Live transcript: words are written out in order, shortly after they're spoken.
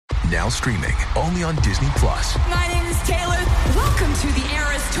Now streaming only on Disney Plus. My name is Taylor. Welcome to the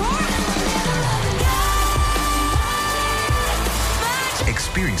Eras Tour.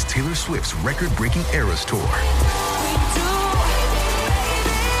 Experience Taylor Swift's record-breaking Eras Tour.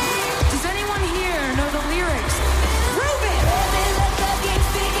 Does anyone here know the lyrics?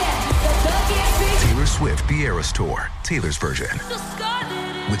 Taylor Swift The Eras Tour, Taylor's version,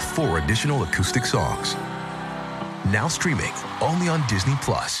 with 4 additional acoustic songs. Now streaming only on Disney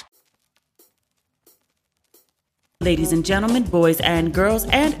Plus. Ladies and gentlemen, boys and girls,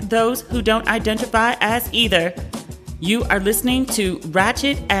 and those who don't identify as either, you are listening to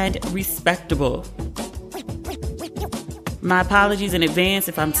Ratchet and Respectable. My apologies in advance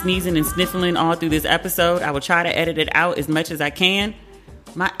if I'm sneezing and sniffling all through this episode. I will try to edit it out as much as I can.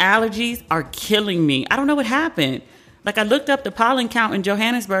 My allergies are killing me. I don't know what happened. Like, I looked up the pollen count in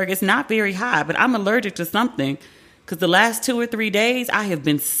Johannesburg. It's not very high, but I'm allergic to something because the last 2 or 3 days I have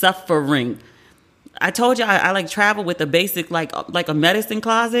been suffering. I told you I like travel with a basic like a medicine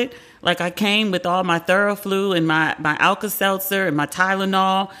closet. Like, I came with all my Theraflu and my Alka-Seltzer and my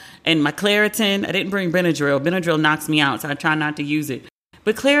Tylenol and my Claritin. I didn't bring Benadryl. Benadryl knocks me out, so I try not to use it.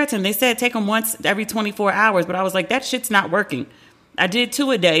 But Claritin, they said take them once every 24 hours. But I was like, that shit's not working. I did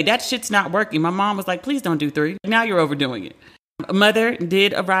 2 a day. That shit's not working. My mom was like, please don't do 3. Now you're overdoing it. Mother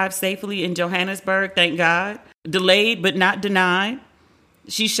did arrive safely in Johannesburg, thank God. Delayed but not denied.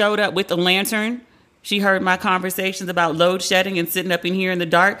 She showed up with a lantern. She heard my conversations about load shedding and sitting up in here in the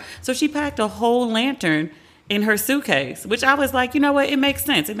dark. So she packed a whole lantern in her suitcase, which I was like, you know what? It makes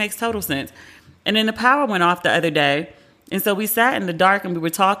sense. It makes total sense. And then the power went off the other day. And so we sat in the dark and we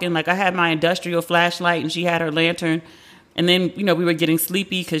were talking. Like, I had my industrial flashlight and she had her lantern. And then, we were getting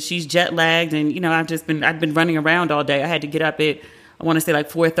sleepy because she's jet lagged. And, I've been running around all day. I had to get up at, I want to say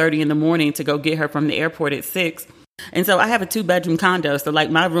like 4:30 in the morning to go get her from the airport at 6. And so I have a 2-bedroom condo. So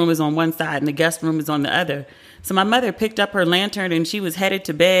like my room is on one side and the guest room is on the other. So my mother picked up her lantern and she was headed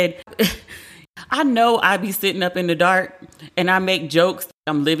to bed. I know I be sitting up in the dark and I make jokes.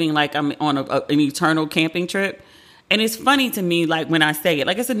 I'm living like I'm on an eternal camping trip. And it's funny to me, like, when I say it,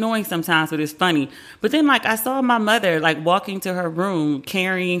 like, it's annoying sometimes, but it's funny. But then, like, I saw my mother, like, walking to her room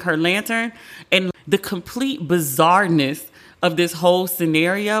carrying her lantern, and the complete bizarreness of this whole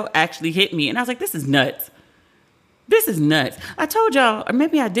scenario actually hit me. And I was like, this is nuts. This is nuts. I told y'all, or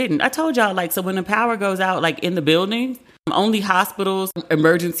maybe I didn't. I told y'all, like, so when the power goes out, like, in the buildings, only hospitals,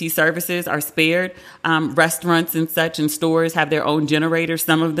 emergency services are spared. Restaurants and such and stores have their own generators,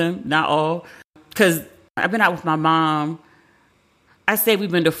 some of them, not all. Because I've been out with my mom. I say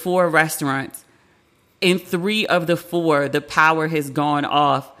we've been to 4 restaurants. In 3 of the 4, the power has gone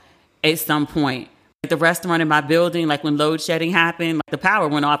off at some point. The restaurant in my building, like when load shedding happened, like the power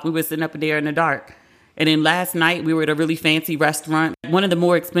went off. We were sitting up there in the dark. And then last night we were at a really fancy restaurant. One of the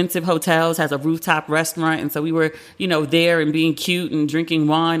more expensive hotels has a rooftop restaurant. And so we were, there and being cute and drinking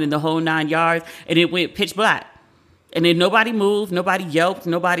wine and the whole 9 yards. And it went pitch black. And then nobody moved. Nobody yelped.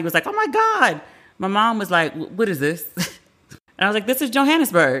 Nobody was like, oh my God. My mom was like, what is this? And I was like, this is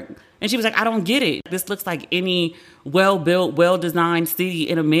Johannesburg. And she was like, I don't get it. This looks like any well-built, well-designed city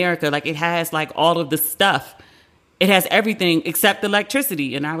in America. Like, it has like all of the stuff. It has everything except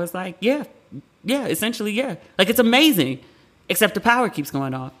electricity. And I was like, yeah, essentially, yeah. Like, it's amazing, except the power keeps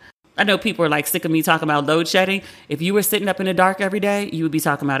going off. I know people are like sick of me talking about load shedding. If you were sitting up in the dark every day, you would be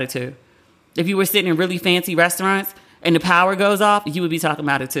talking about it too. If you were sitting in really fancy restaurants and the power goes off, you would be talking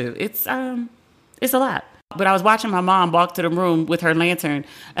about it too. It's a lot. But I was watching my mom walk to the room with her lantern,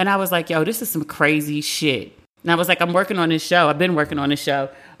 and I was like, yo, this is some crazy shit. And I was like, I'm working on this show. I've been working on this show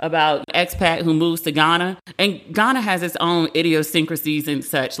about an expat who moves to Ghana. And Ghana has its own idiosyncrasies and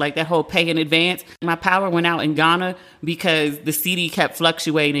such, like that whole pay in advance. My power went out in Ghana because the CD kept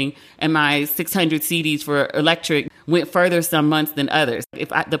fluctuating, and my 600 CDs for electric went further some months than others. If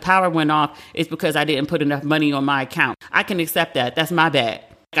the power went off, it's because I didn't put enough money on my account. I can accept that. That's my bad.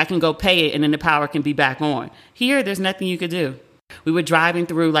 I can go pay it and then the power can be back on. Here, there's nothing you could do. We were driving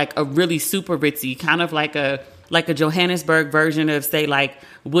through like a really super ritzy, kind of like a Johannesburg version of, say, like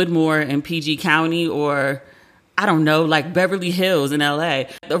Woodmore in PG County, or I don't know, like Beverly Hills in LA.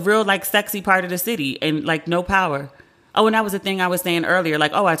 A real like sexy part of the city, and like no power. Oh, and that was the thing I was saying earlier.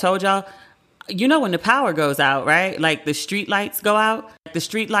 Like, oh, I told y'all, when the power goes out, right? Like the street lights go out, the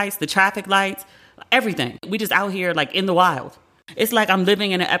street lights, the traffic lights, everything. We just out here like in the wild. It's like I'm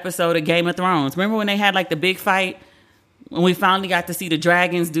living in an episode of Game of Thrones. Remember when they had like the big fight? When we finally got to see the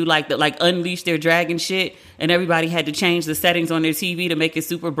dragons do like unleash their dragon shit, and everybody had to change the settings on their TV to make it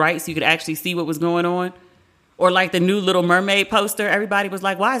super bright so you could actually see what was going on. Or like the new Little Mermaid poster, everybody was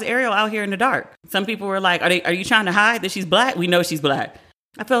like, why is Ariel out here in the dark? Some people were like, are you trying to hide that she's black? We know she's black.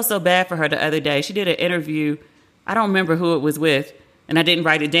 I felt so bad for her the other day. She did an interview. I don't remember who it was with, and I didn't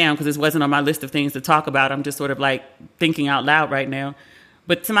write it down because this wasn't on my list of things to talk about. I'm just sort of like thinking out loud right now.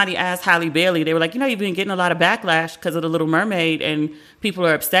 But somebody asked Halle Bailey, they were like, you've been getting a lot of backlash because of The Little Mermaid, and people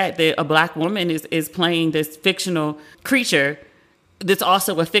are upset that a black woman is playing this fictional creature that's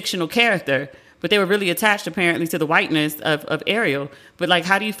also a fictional character. But they were really attached, apparently, to the whiteness of Ariel. But, like,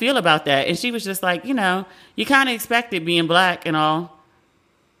 how do you feel about that? And she was just like, you kind of expect it being black and all,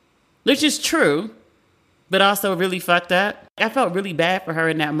 which is true, but also really fucked up. I felt really bad for her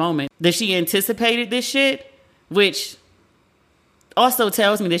in that moment, that she anticipated this shit, which also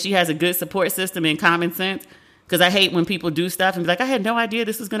tells me that she has a good support system and common sense, because I hate when people do stuff and be like, I had no idea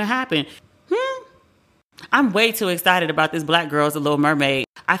this was going to happen. I'm way too excited about this black girl as The Little Mermaid.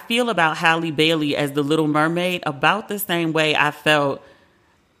 I feel about Halle Bailey as The Little Mermaid about the same way I felt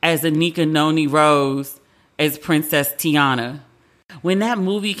as Anika Noni Rose as Princess Tiana. When that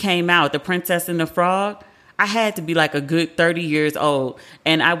movie came out, The Princess and the Frog, I had to be like a good 30 years old.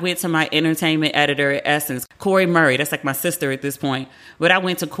 And I went to my entertainment editor at Essence, Corey Murray. That's like my sister at this point. But I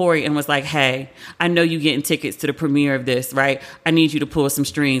went to Corey and was like, hey, I know you getting tickets to the premiere of this, right? I need you to pull some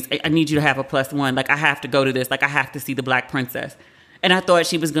strings. I need you to have a +1. Like, I have to go to this. Like, I have to see the Black Princess. And I thought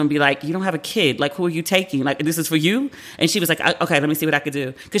she was going to be like, you don't have a kid. Like, who are you taking? Like, this is for you? And she was like, okay, let me see what I could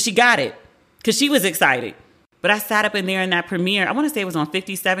do. Because she got it. Because she was excited. But I sat up in there in that premiere. I want to say it was on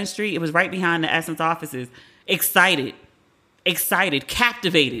 57th Street. It was right behind the Essence offices. Excited,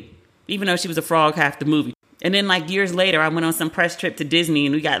 captivated, even though she was a frog half the movie. And then like years later, I went on some press trip to Disney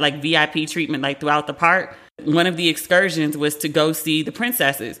and we got like VIP treatment like throughout the park. One of the excursions was to go see the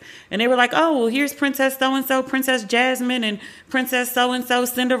princesses. And they were like, oh, well, here's Princess so-and-so, Princess Jasmine, and Princess so-and-so,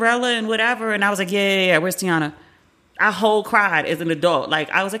 Cinderella, and whatever. And I was like, yeah, where's Tiana? I whole cried as an adult. Like,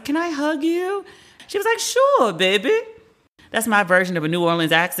 I was like, can I hug you? She was like, sure, baby. That's my version of a New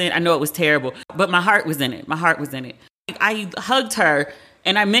Orleans accent. I know it was terrible, but my heart was in it. I hugged her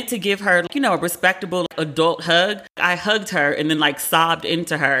and I meant to give her, a respectable adult hug. I hugged her and then like sobbed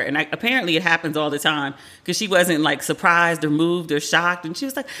into her. And apparently it happens all the time because she wasn't like surprised or moved or shocked. And she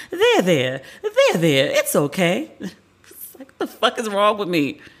was like, there. It's okay. It's like, what the fuck is wrong with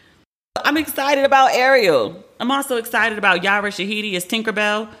me? I'm excited about Ariel. I'm also excited about Yara Shahidi as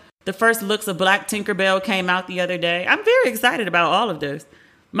Tinkerbell. The first looks of Black Tinkerbell came out the other day. I'm very excited about all of this.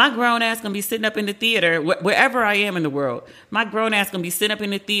 My grown ass gonna be sitting up in the theater, wherever I am in the world. My grown ass gonna be sitting up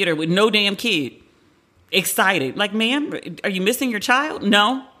in the theater with no damn kid. Excited. Like, ma'am, are you missing your child?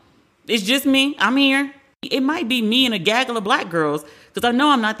 No. It's just me. I'm here. It might be me and a gaggle of black girls, because I know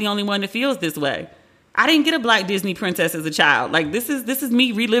I'm not the only one that feels this way. I didn't get a black Disney princess as a child. Like, this is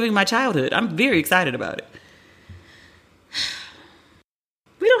me reliving my childhood. I'm very excited about it.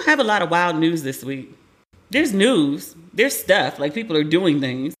 We don't have a lot of wild news this week. There's news. There's stuff. Like, people are doing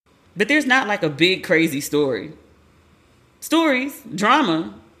things. But there's not like a big, crazy story. Stories,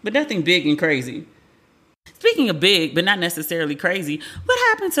 drama, but nothing big and crazy. Speaking of big, but not necessarily crazy, what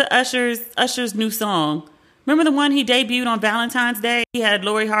happened to Usher's new song? Remember the one he debuted on Valentine's Day? He had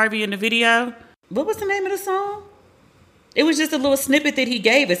Lori Harvey in the video. What was the name of the song? It was just a little snippet that he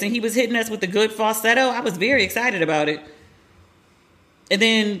gave us, and he was hitting us with a good falsetto. I was very excited about it. And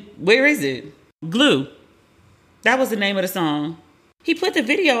then, where is it? Glue. That was the name of the song. He put the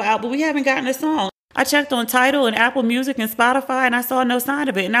video out, but we haven't gotten a song. I checked on Tidal and Apple Music and Spotify, and I saw no sign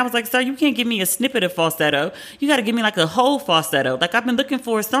of it. And I was like, sir, you can't give me a snippet of falsetto. You got to give me like a whole falsetto. Like, I've been looking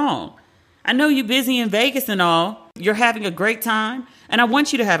for a song. I know you're busy in Vegas and all. You're having a great time, and I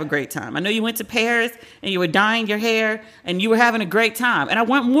want you to have a great time. I know you went to Paris, and you were dyeing your hair, and you were having a great time. And I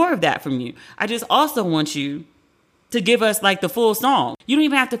want more of that from you. I just also want you to give us like the full song. You don't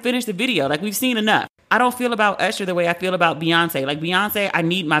even have to finish the video. Like, we've seen enough. I don't feel about Usher the way I feel about Beyonce. Like, Beyonce, I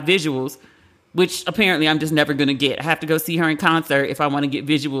need my visuals, which apparently I'm just never going to get. I have to go see her in concert if I want to get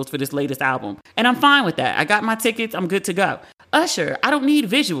visuals for this latest album. And I'm fine with that. I got my tickets. I'm good to go. Usher, I don't need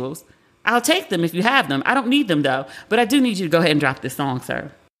visuals. I'll take them if you have them. I don't need them, though. But I do need you to go ahead and drop this song,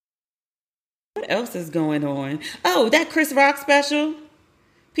 sir. What else is going on? Oh, that Chris Rock special.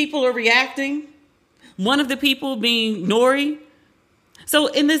 People are reacting. One of the people being Nori. So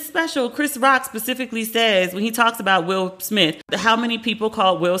in this special, Chris Rock specifically says, when he talks about Will Smith, how many people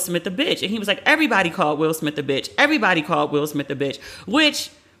called Will Smith a bitch. And he was like, everybody called Will Smith a bitch. Everybody called Will Smith a bitch. Which,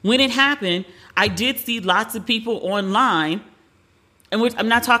 when it happened, I did see lots of people online. And which, I'm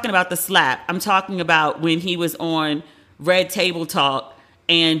not talking about the slap. I'm talking about when he was on Red Table Talk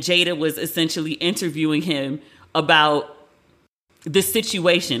and Jada was essentially interviewing him about the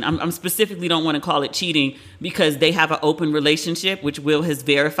situation. I'm specifically don't want to call it cheating because they have an open relationship, which Will has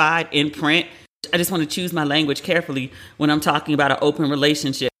verified in print. I just want to choose my language carefully when I'm talking about an open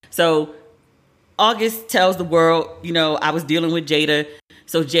relationship. So August tells the world, I was dealing with Jada.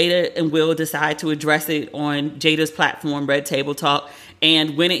 So Jada and Will decide to address it on Jada's platform, Red Table Talk.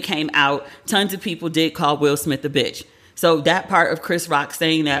 And when it came out, tons of people did call Will Smith a bitch. So that part of Chris Rock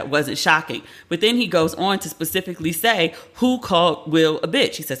saying that wasn't shocking. But then he goes on to specifically say who called Will a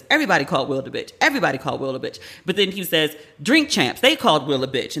bitch. He says, everybody called Will a bitch. Everybody called Will a bitch. But then he says, Drink Champs, they called Will a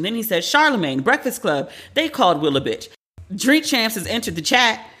bitch. And then he says, Charlamagne, Breakfast Club, they called Will a bitch. Drink Champs has entered the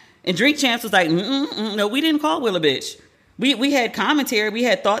chat. And Drink Champs was like, no, we didn't call Will a bitch. We had commentary, we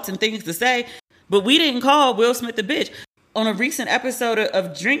had thoughts and things to say, but we didn't call Will Smith a bitch. On a recent episode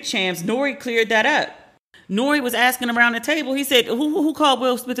of Drink Champs, Nori cleared that up. Nori was asking around the table. He said, who called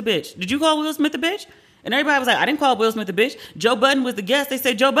Will Smith a bitch? Did you call Will Smith a bitch? And everybody was like, I didn't call Will Smith a bitch. Joe Budden was the guest. They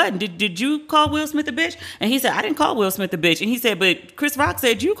said, Joe Budden, did you call Will Smith a bitch? And he said, I didn't call Will Smith a bitch. And he said, but Chris Rock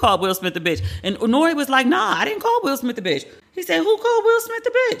said you called Will Smith a bitch. And Nori was like, nah, I didn't call Will Smith a bitch. He said, who called Will Smith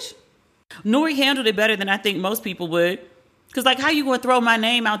a bitch? Nori handled it better than I think most people would. Because, how you going to throw my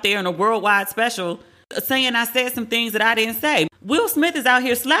name out there in a worldwide special saying I said some things that I didn't say? Will Smith is out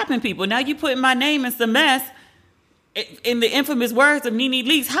here slapping people. Now you putting my name in some mess. In the infamous words of Nene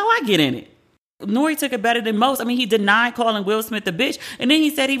Leakes, how I get in it? Nori took it better than most. I mean, he denied calling Will Smith a bitch. And then he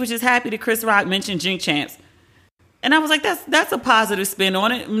said he was just happy that Chris Rock mentioned Drink Champs. And I was like, that's a positive spin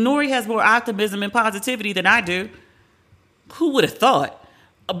on it. Nori has more optimism and positivity than I do. Who would have thought?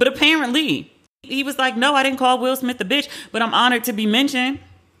 But apparently, he was like, no, I didn't call Will Smith a bitch, but I'm honored to be mentioned.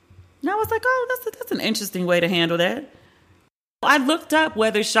 And I was like, oh, that's an interesting way to handle that. I looked up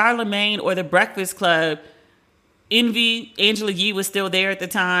whether Charlamagne or the Breakfast Club, Envy, Angela Yee was still there at the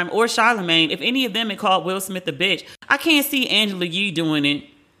time, or Charlamagne, if any of them had called Will Smith a bitch. I can't see Angela Yee doing it.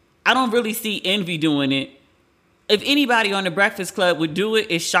 I don't really see Envy doing it. If anybody on the Breakfast Club would do it,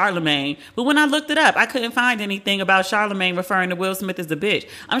 it's Charlamagne. But when I looked it up, I couldn't find anything about Charlamagne referring to Will Smith as a bitch.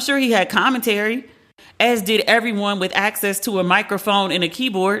 I'm sure he had commentary, as did everyone with access to a microphone and a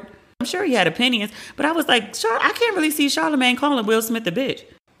keyboard. I'm sure he had opinions, but I was like, I can't really see Charlamagne calling Will Smith a bitch.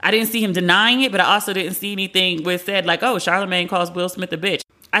 I didn't see him denying it, but I also didn't see anything where it said like, oh, Charlamagne calls Will Smith a bitch.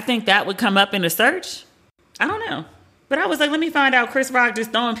 I think that would come up in a search. I don't know. But I was like, let me find out Chris Rock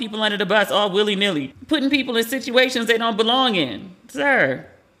just throwing people under the bus all willy-nilly, putting people in situations they don't belong in. Sir,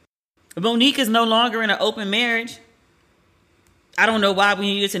 Monique is no longer in an open marriage. I don't know why we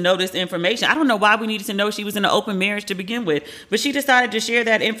needed to know this information. I don't know why we needed to know she was in an open marriage to begin with. But she decided to share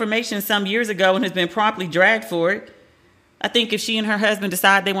that information some years ago and has been promptly dragged for it. I think if she and her husband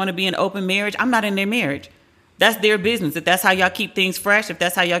decide they want to be in open marriage, I'm not in their marriage. That's their business. If that's how y'all keep things fresh, if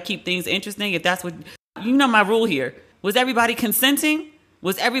that's how y'all keep things interesting, if that's what, my rule here. Was everybody consenting?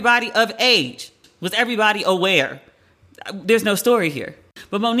 Was everybody of age? Was everybody aware? There's no story here.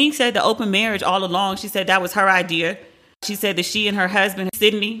 But Monique said the open marriage all along. She said that was her idea. She said that she and her husband,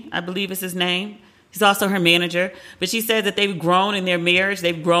 Sydney, I believe is his name. He's also her manager. But she said that they've grown in their marriage.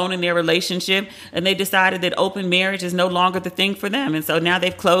 They've grown in their relationship. And they decided that open marriage is no longer the thing for them. And so now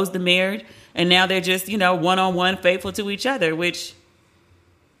they've closed the marriage. And now they're just, one-on-one faithful to each other, which,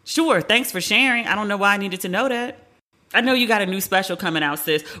 sure, thanks for sharing. I don't know why I needed to know that. I know you got a new special coming out,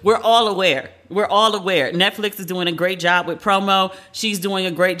 sis. We're all aware. Netflix is doing a great job with promo. She's doing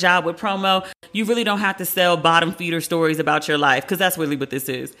a great job with promo. You really don't have to sell bottom feeder stories about your life, because that's really what this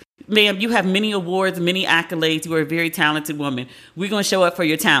is. Ma'am, you have many awards, many accolades. You are a very talented woman. We're going to show up for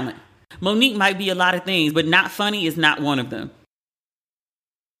your talent. Monique might be a lot of things, but not funny is not one of them.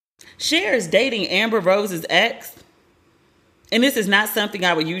 Cher is dating Amber Rose's ex. And this is not something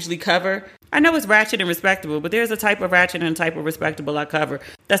I would usually cover. I know it's ratchet and respectable, but there's a type of ratchet and a type of respectable I cover.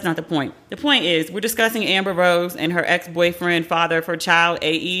 That's not the point. The point is, we're discussing Amber Rose and her ex-boyfriend, father of her child,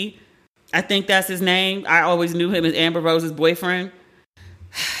 A.E. I think that's his name. I always knew him as Amber Rose's boyfriend.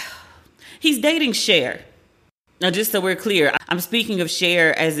 He's dating Cher. Now, just so we're clear, I'm speaking of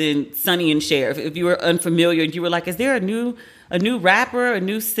Cher as in Sonny and Cher. If you were unfamiliar and you were like, is there a new rapper, a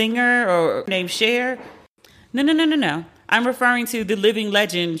new singer or named Cher? No. I'm referring to the living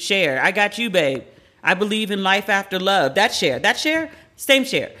legend, Cher. I got you, babe. I believe in life after love. That's Cher. Same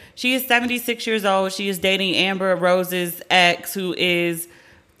Cher. She is 76 years old. She is dating Amber Rose's ex, who is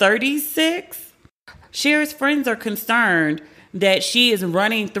 36. Cher's friends are concerned that she is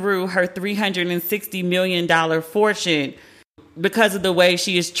running through her $360 million fortune because of the way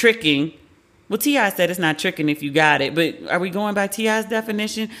she is tricking. Well, T.I. said it's not tricking if you got it, but are we going by T.I.'s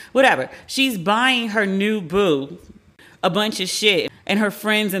definition? Whatever. She's buying her new boo a bunch of shit, and her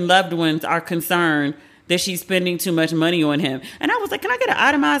friends and loved ones are concerned that she's spending too much money on him. And I was like, can I get an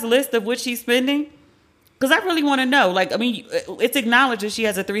itemized list of what she's spending? Because I really want to know. Like, I mean, it's acknowledged that she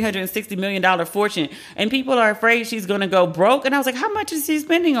has a $360 million fortune, and people are afraid she's going to go broke. And I was like, how much is she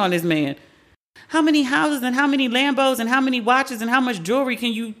spending on this man? How many houses and how many Lambos and how many watches and how much jewelry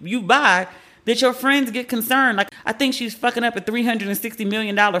can you buy that your friends get concerned? Like, I think she's fucking up a $360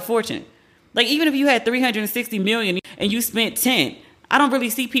 million fortune. Like, even if you had $360 million and you spent 10, I don't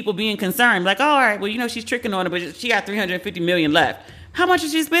really see people being concerned. Like, oh, all right, well, you know, she's tricking on it, but she got $350 million left. How much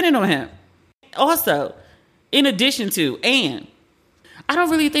is she spending on him? Also, in addition to, and I don't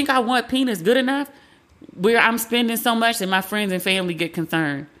really think I want penis good enough where I'm spending so much that my friends and family get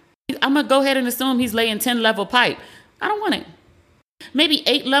concerned. I'm going to go ahead and assume he's laying 10 level pipe. I don't want it. Maybe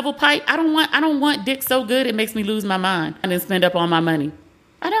 8 level pipe. I don't want dick so good it makes me lose my mind and then spend up all my money.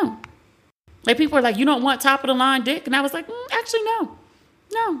 I don't. Like, people are like, you don't want top of the line dick? And I was like, actually, no.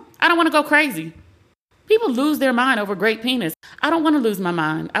 No, I don't want to go crazy. People lose their mind over great penis. I don't want to lose my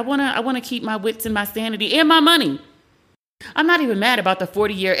mind. I want to keep my wits and my sanity and my money. I'm not even mad about the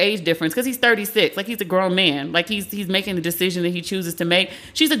 40-year age difference because he's 36. Like, he's a grown man. Like, he's making the decision that he chooses to make.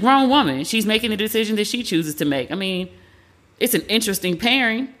 She's a grown woman. She's making the decision that she chooses to make. I mean, it's an interesting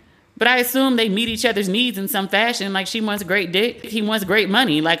pairing, but I assume they meet each other's needs in some fashion. Like, she wants great dick. He wants great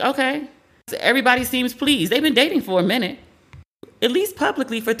money. Like, okay. So everybody seems pleased. They've been dating for a minute, at least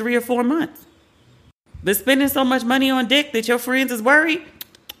publicly for 3 or 4 months. But spending so much money on dick that your friends is worried,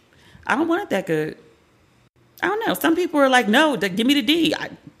 I don't want it that good. I don't know. Some people are like, no, give me the D.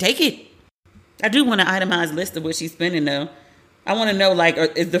 Take it. I do want an itemized list of what she's spending, though. I want to know, like,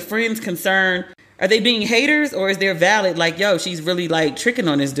 is the friends concerned? Are they being haters, or is there valid, like, yo, she's really, like, tricking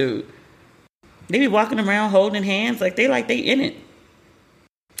on this dude? They be walking around holding hands like they in it.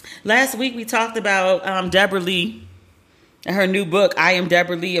 Last week, we talked about Deborah Lee and her new book, I Am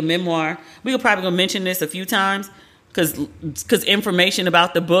Deborah Lee, a memoir. We could probably gonna mention this a few times because information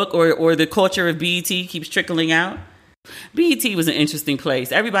about the book or the culture of BET keeps trickling out. BET was an interesting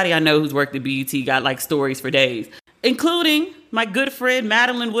place. Everybody I know who's worked at BET got like stories for days, including my good friend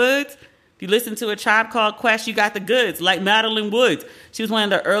Madeline Woods. If you listen to A Tribe Called Quest, you got the goods, like Madeline Woods. She was one of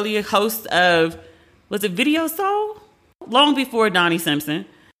the earlier hosts of, was it Video Soul? Long before Donnie Simpson.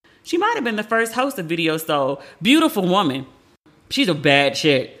 She might have been the first host of Video Soul. Beautiful woman. She's a bad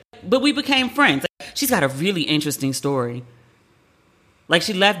chick. But we became friends. She's got a really interesting story. Like,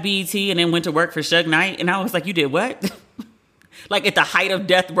 she left BET and then went to work for Suge Knight. And I was like, you did what? Like, at the height of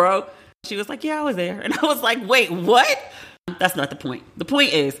death, bro. She was like, yeah, I was there. And I was like, wait, what? That's not the point. The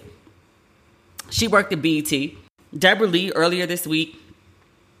point is, she worked at BET. Deborah Lee, earlier this week,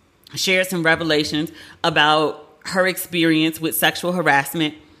 shared some revelations about her experience with sexual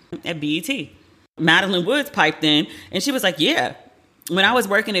harassment at BET. Madeline Woods piped in and she was like, yeah, when I was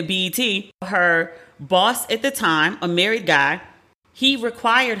working at BET, her boss at the time, a married guy, he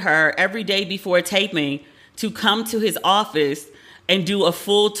required her every day before taping to come to his office and do a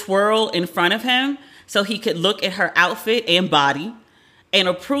full twirl in front of him so he could look at her outfit and body and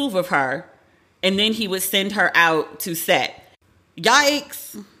approve of her. And then he would send her out to set.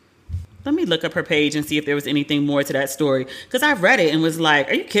 Yikes. Let me look up her page and see if there was anything more to that story. Because I read it and was like,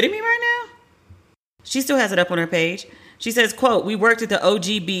 are you kidding me right now? She still has it up on her page. She says, quote, we worked at the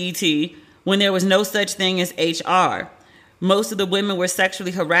OG BET when there was no such thing as HR. Most of the women were sexually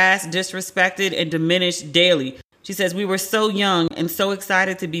harassed, disrespected, and diminished daily. She says, we were so young and so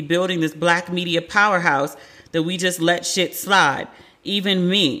excited to be building this black media powerhouse that we just let shit slide. Even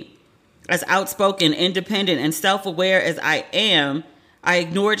me, as outspoken, independent, and self-aware as I am, I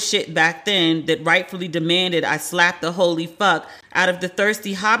ignored shit back then that rightfully demanded I slap the holy fuck out of the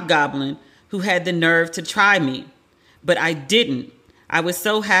thirsty hobgoblin who had the nerve to try me. But I didn't. I was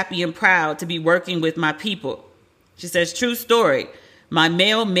so happy and proud to be working with my people. She says, true story. My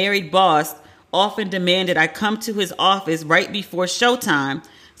male married boss often demanded I come to his office right before showtime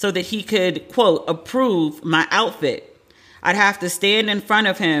so that he could, quote, approve my outfit. I'd have to stand in front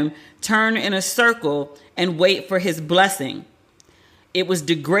of him, turn in a circle, and wait for his blessing. It was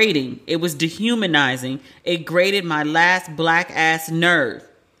degrading. It was dehumanizing. It grated my last black ass nerve.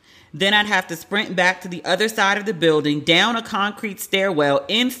 Then I'd have to sprint back to the other side of the building, down a concrete stairwell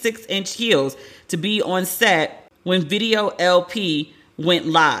in 6-inch heels to be on set when Video LP went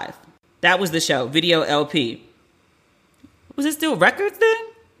live. That was the show, Video LP. Was it still records then?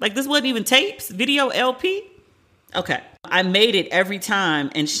 Like, this wasn't even tapes? Video LP? Okay. I made it every time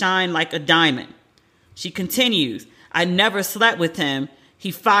and shined like a diamond. She continues, I never slept with him.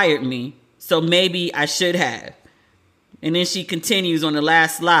 He fired me, so maybe I should have. And then she continues on the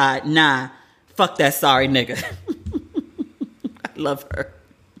last slide, nah, fuck that sorry nigga. I love her.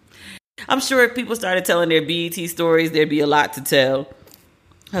 I'm sure if people started telling their BET stories, there'd be a lot to tell.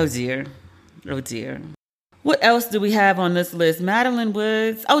 Oh dear. Oh dear. What else do we have on this list? Madeline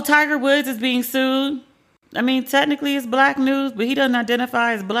Woods. Oh, Tiger Woods is being sued. I mean, technically it's black news, but he doesn't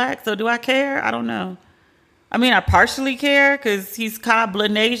identify as black. So do I care? I don't know. I mean, I partially care because he's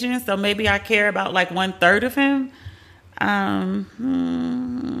Cablinasian, so maybe I care about like 1/3 of him.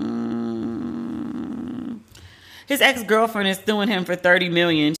 His ex-girlfriend is suing him for $30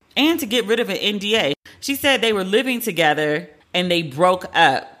 million and to get rid of an NDA. She said they were living together and they broke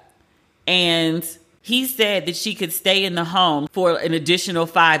up. And he said that she could stay in the home for an additional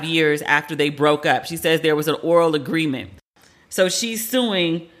 5 years after they broke up. She says there was an oral agreement. So she's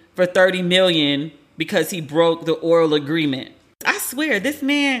suing for $30 million because he broke the oral agreement. I swear, this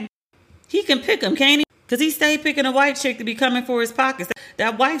man, he can pick him, can't he? Because he stayed picking a white chick to be coming for his pockets.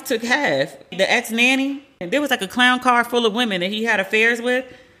 That wife took half. The ex-nanny, and there was like a clown car full of women that he had affairs with.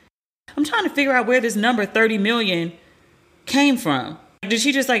 I'm trying to figure out where this number 30 million came from. Did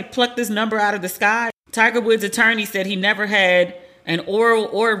she just like pluck this number out of the sky? Tiger Woods' attorney said he never had an oral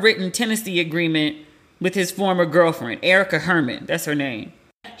or written tenancy agreement with his former girlfriend, Erica Herman. That's her name.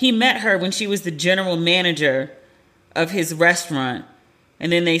 He met her when she was the general manager of his restaurant,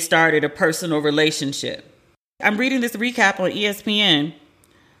 and then they started a personal relationship. I'm reading this recap on ESPN.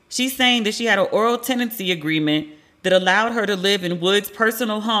 She's saying that she had an oral tenancy agreement that allowed her to live in Woods'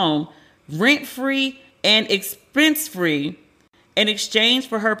 personal home rent-free and expense-free in exchange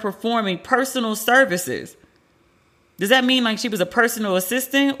for her performing personal services. Does that mean like she was a personal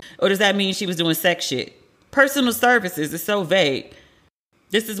assistant, or does that mean she was doing sex shit? Personal services is so vague.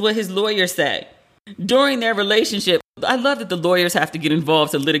 This is what his lawyer said. During their relationship, I love that the lawyers have to get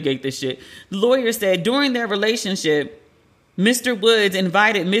involved to litigate this shit. The lawyer said during their relationship, Mr. Woods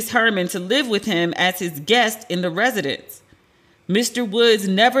invited Miss Herman to live with him as his guest in the residence. Mr. Woods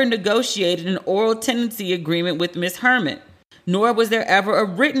never negotiated an oral tenancy agreement with Miss Herman, nor was there ever a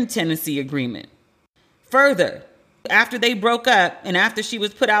written tenancy agreement. Further, after they broke up and after she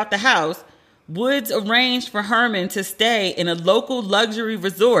was put out the house, Woods arranged for Herman to stay in a local luxury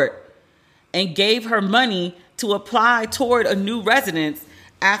resort and gave her money to apply toward a new residence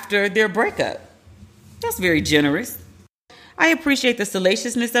after their breakup. That's very generous. I appreciate the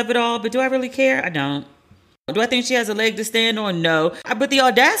salaciousness of it all, but do I really care? I don't. Do I think she has a leg to stand on? No. But the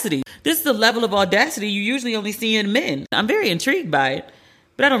audacity. This is the level of audacity you usually only see in men. I'm very intrigued by it,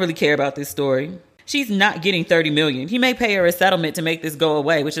 but I don't really care about this story. She's not getting $30 million. He may pay her a settlement to make this go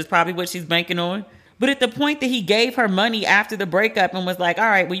away, which is probably what she's banking on. But at the point that he gave her money after the breakup and was like, all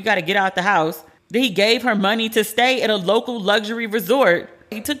right, well, you got to get out the house, that he gave her money to stay at a local luxury resort.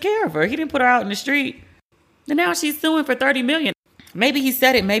 He took care of her. He didn't put her out in the street. And now she's suing for $30 million. Maybe he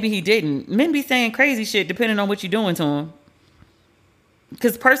said it, maybe he didn't. Men be saying crazy shit depending on what you're doing to them.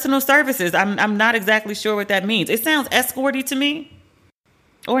 Because personal services, I'm not exactly sure what that means. It sounds escorty to me.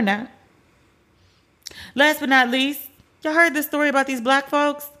 Or not. Last but not least, y'all heard this story about these black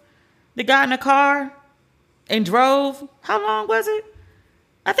folks that got in a car and drove. How long was it?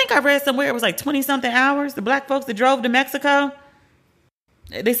 I think I read somewhere it was like 20-something hours. The black folks that drove to Mexico.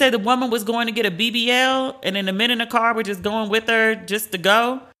 They said the woman was going to get a BBL, and then the men in the car were just going with her just to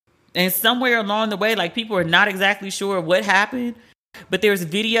go. And somewhere along the way, like, people are not exactly sure what happened, but there's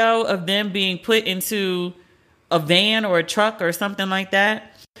video of them being put into a van or a truck or something like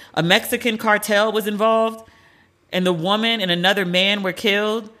that. A Mexican cartel was involved, and the woman and another man were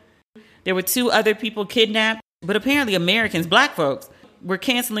killed. There were 2 other people kidnapped, but apparently Americans, black folks, were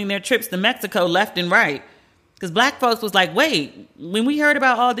canceling their trips to Mexico left and right. Because black folks was like, wait, when we heard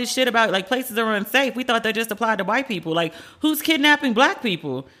about all this shit about like places are unsafe, we thought that just applied to white people. Like, who's kidnapping black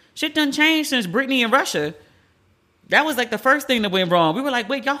people? Shit done changed since Britney and Russia. That was like the first thing that went wrong. We were like,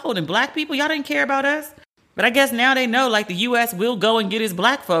 wait, y'all holding black people? Y'all didn't care about us? But I guess now they know, like, the U.S. will go and get its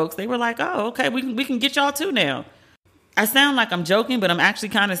black folks. They were like, oh, okay, we can get y'all too now. I sound like I'm joking, but I'm actually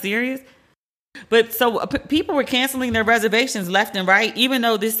kind of serious. But so people were canceling their reservations left and right, even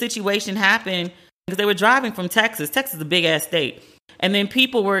though this situation happened because they were driving from Texas. Texas is a big ass state. And then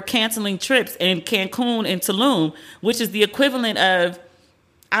people were canceling trips in Cancun and Tulum, which is the equivalent of,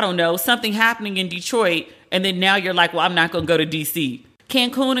 I don't know, something happening in Detroit. And then now you're like, well, I'm not going to go to D.C.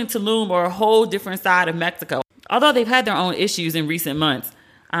 Cancun and Tulum are a whole different side of Mexico. Although they've had their own issues in recent months,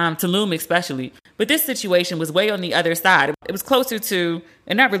 Tulum especially. But this situation was way on the other side. It was closer to,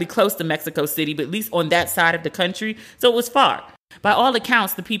 and not really close to Mexico City, but at least on that side of the country. So it was far. By all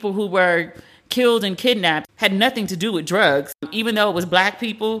accounts, the people who were killed and kidnapped had nothing to do with drugs. Even though it was black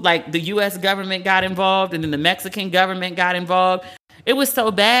people, like the U.S. government got involved and then the Mexican government got involved. It was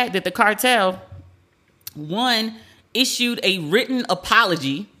so bad that the cartel, one, issued a written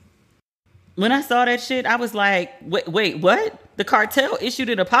apology. When I saw that shit, I was like, wait, what? The cartel issued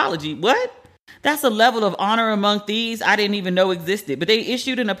an apology? What? That's a level of honor among thieves I didn't even know existed. But they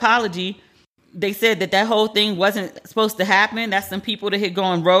issued an apology. They said that whole thing wasn't supposed to happen. That's some people that had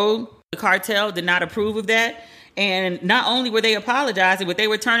gone rogue. The cartel did not approve of that. And not only were they apologizing, but they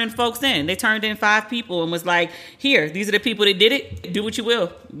were turning folks in. They turned in 5 people and was like, here, these are the people that did it. Do what you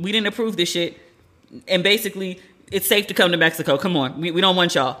will. We didn't approve this shit. And basically, it's safe to come to Mexico. Come on. We don't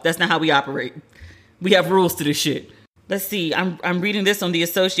want y'all. That's not how we operate. We have rules to this shit. Let's see. I'm reading this on the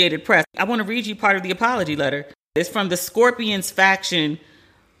Associated Press. I want to read you part of the apology letter. It's from the Scorpions faction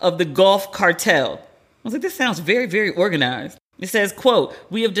of the Gulf Cartel. I was like, this sounds very, very organized. It says, quote,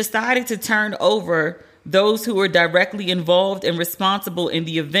 we have decided to turn over those who were directly involved and responsible in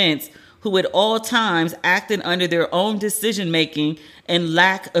the events, who at all times acted under their own decision-making and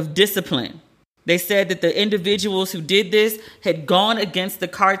lack of discipline. They said that the individuals who did this had gone against the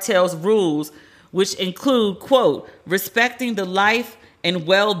cartel's rules, which include, quote, respecting the life and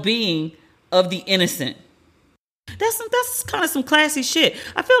well-being of the innocent. That's kind of some classy shit.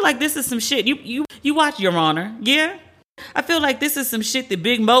 I feel like this is some shit. You watch Your Honor, yeah? I feel like this is some shit that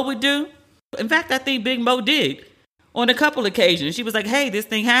Big Mo would do. In fact, I think Big Mo did on a couple occasions. She was like, hey, this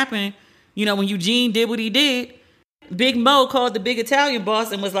thing happened. You know, when Eugene did what he did, Big Mo called the big Italian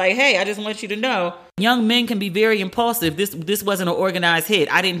boss and was like, hey, I just want you to know, young men can be very impulsive. This wasn't an organized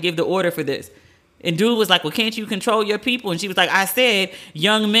hit. I didn't give the order for this. And dude was like, well, can't you control your people? And she was like, I said,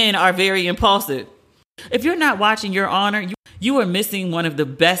 young men are very impulsive. If you're not watching Your Honor, you are missing one of the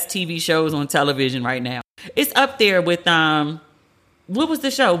best TV shows on television right now. It's up there with, what was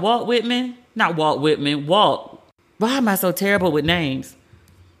the show? Walt Whitman? Not Walt Whitman. Walt. Why am I so terrible with names?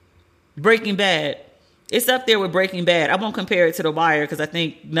 Breaking Bad. It's up there with Breaking Bad. I won't compare it to The Wire because I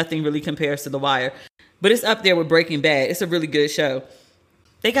think nothing really compares to The Wire. But it's up there with Breaking Bad. It's a really good show.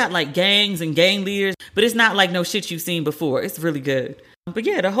 They got like gangs and gang leaders, but it's not like no shit you've seen before. It's really good. But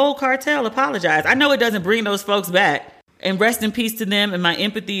yeah, the whole cartel apologized. I know it doesn't bring those folks back. And rest in peace to them. And my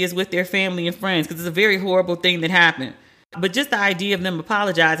empathy is with their family and friends because it's a very horrible thing that happened. But just the idea of them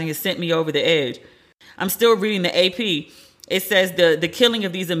apologizing has sent me over the edge. I'm still reading the AP. It says the killing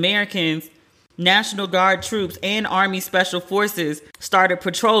of these Americans, National Guard troops and Army Special Forces started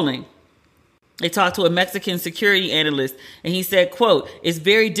patrolling. They talked to a Mexican security analyst and he said, quote, it's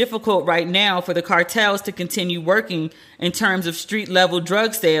very difficult right now for the cartels to continue working in terms of street level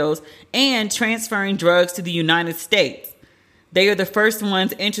drug sales and transferring drugs to the United States. They are the first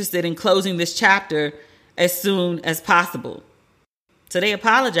ones interested in closing this chapter as soon as possible. So they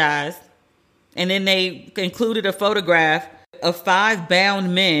apologized. And then they included a photograph of 5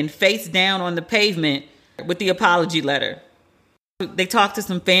 bound men face down on the pavement with the apology letter. They talked to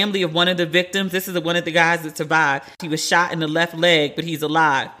some family of one of the victims. This is one of the guys that survived. He was shot in the left leg, but he's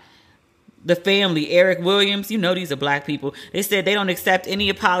alive. The family, Eric Williams, you know these are black people. They said they don't accept any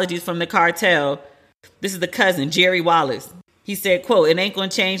apologies from the cartel. This is the cousin, Jerry Wallace. He said, quote, it ain't going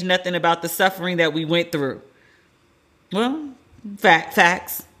to change nothing about the suffering that we went through. Well,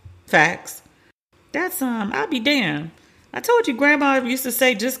 facts. That's, I'll be damned. I told you grandma used to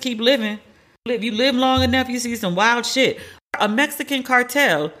say, just keep living. If you live long enough, you see some wild shit. A Mexican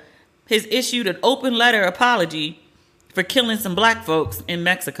cartel has issued an open letter apology for killing some black folks in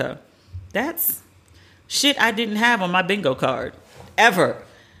Mexico. That's shit I didn't have on my bingo card. Ever.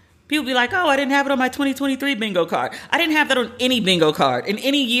 People be like, oh, I didn't have it on my 2023 bingo card. I didn't have that on any bingo card in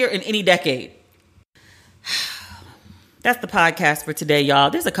any year, in any decade. That's the podcast for today, y'all.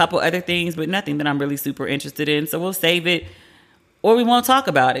 There's a couple other things, but nothing that I'm really super interested in. So we'll save it or we won't talk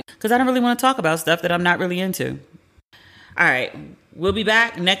about it because I don't really want to talk about stuff that I'm not really into. All right. We'll be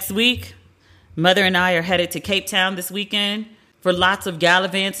back next week. Mother and I are headed to Cape Town this weekend for lots of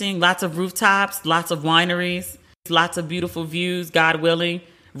gallivanting, lots of rooftops, lots of wineries, lots of beautiful views, God willing.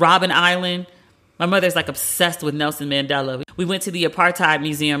 Robben Island. My mother's like obsessed with Nelson Mandela. We went to the Apartheid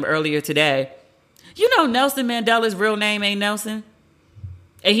Museum earlier today. You know Nelson Mandela's real name ain't Nelson.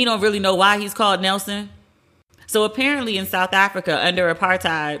 And he don't really know why he's called Nelson. So apparently in South Africa under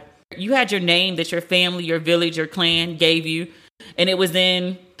apartheid, you had your name that your family, your village, your clan gave you. And it was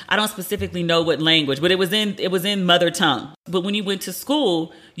in, I don't specifically know what language, but it was in mother tongue. But when you went to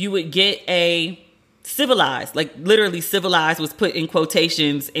school, you would get a civilized, like literally civilized was put in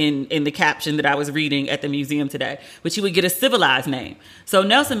quotations in the caption that I was reading at the museum today, but you would get a civilized name. So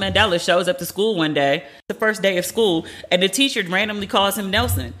Nelson Mandela shows up to school one day, the first day of school, and the teacher randomly calls him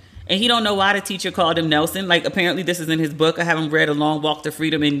Nelson. And he don't know why the teacher called him Nelson. Like apparently this is in his book. I haven't read A Long Walk to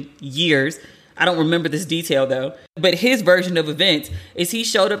Freedom in years. I don't remember this detail though. But his version of events is he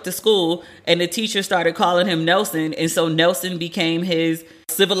showed up to school and the teacher started calling him Nelson. And so Nelson became his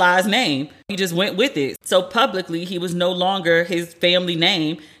civilized name. He just went with it. So publicly, he was no longer his family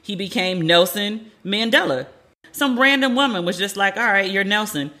name. He became Nelson Mandela. Some random woman was just like, all right, you're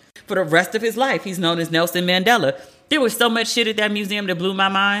Nelson. For the rest of his life, he's known as Nelson Mandela. There was so much shit at that museum that blew my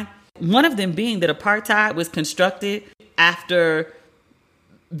mind. One of them being that apartheid was constructed after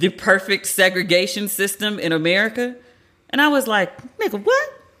the perfect segregation system in America. And I was like, nigga, what?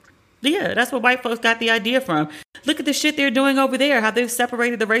 Yeah, that's where white folks got the idea from. Look at the shit they're doing over there, how they've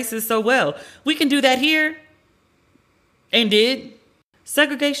separated the races so well. We can do that here. And did.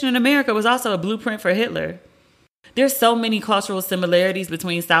 Segregation in America was also a blueprint for Hitler. There's so many cultural similarities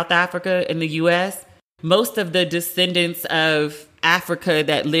between South Africa and the U.S. Most of the descendants of Africa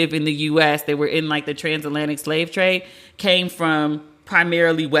that live in the U.S., they were in like the transatlantic slave trade, came from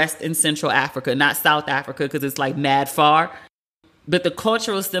primarily West and Central Africa, not South Africa, because it's like mad far. But the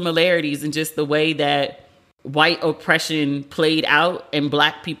cultural similarities and just the way that white oppression played out and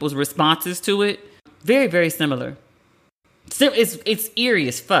black people's responses to it, very, very similar. So it's eerie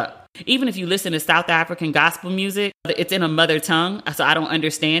as fuck. Even if you listen to South African gospel music, it's in a mother tongue, so I don't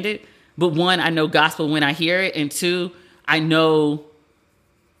understand it. But one, I know gospel when I hear it. And two, I know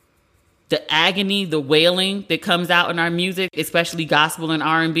the agony, the wailing that comes out in our music, especially gospel and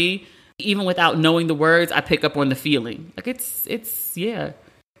R&B. Even without knowing the words, I pick up on the feeling. Like it's yeah.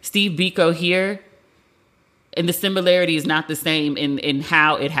 Steve Biko here. And the similarity is not the same in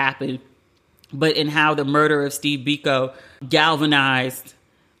how it happened, but in how the murder of Steve Biko galvanized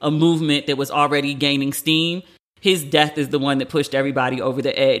a movement that was already gaining steam. His death is the one that pushed everybody over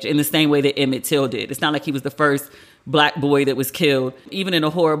the edge in the same way that Emmett Till did. It's not like he was the first black boy that was killed, even in a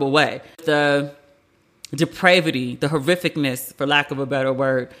horrible way. The depravity, the horrificness, for lack of a better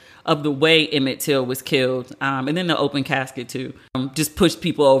word, of the way Emmett Till was killed, and then the open casket too, just pushed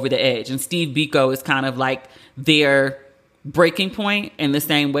people over the edge. And Steve Biko is kind of like their breaking point in the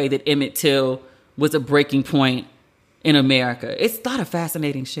same way that Emmett Till was a breaking point in America. It's a lot of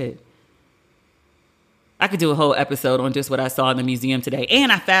fascinating shit. I could do a whole episode on just what I saw in the museum today.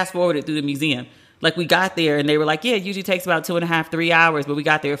 And I fast forwarded through the museum. Like we got there and they were like, yeah, it usually takes about 2.5, 3 hours, but we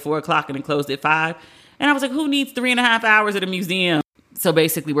got there at 4:00 and it closed at 5. And I was like, who needs 3.5 hours at a museum? So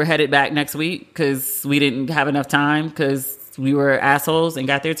basically we're headed back next week because we didn't have enough time because we were assholes and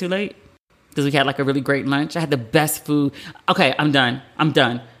got there too late. Because we had like a really great lunch. I had the best food. Okay, I'm done.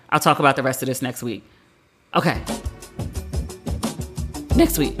 I'll talk about the rest of this next week. Okay.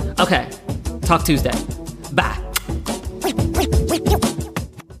 Next week. Okay. Talk Tuesday. Bye.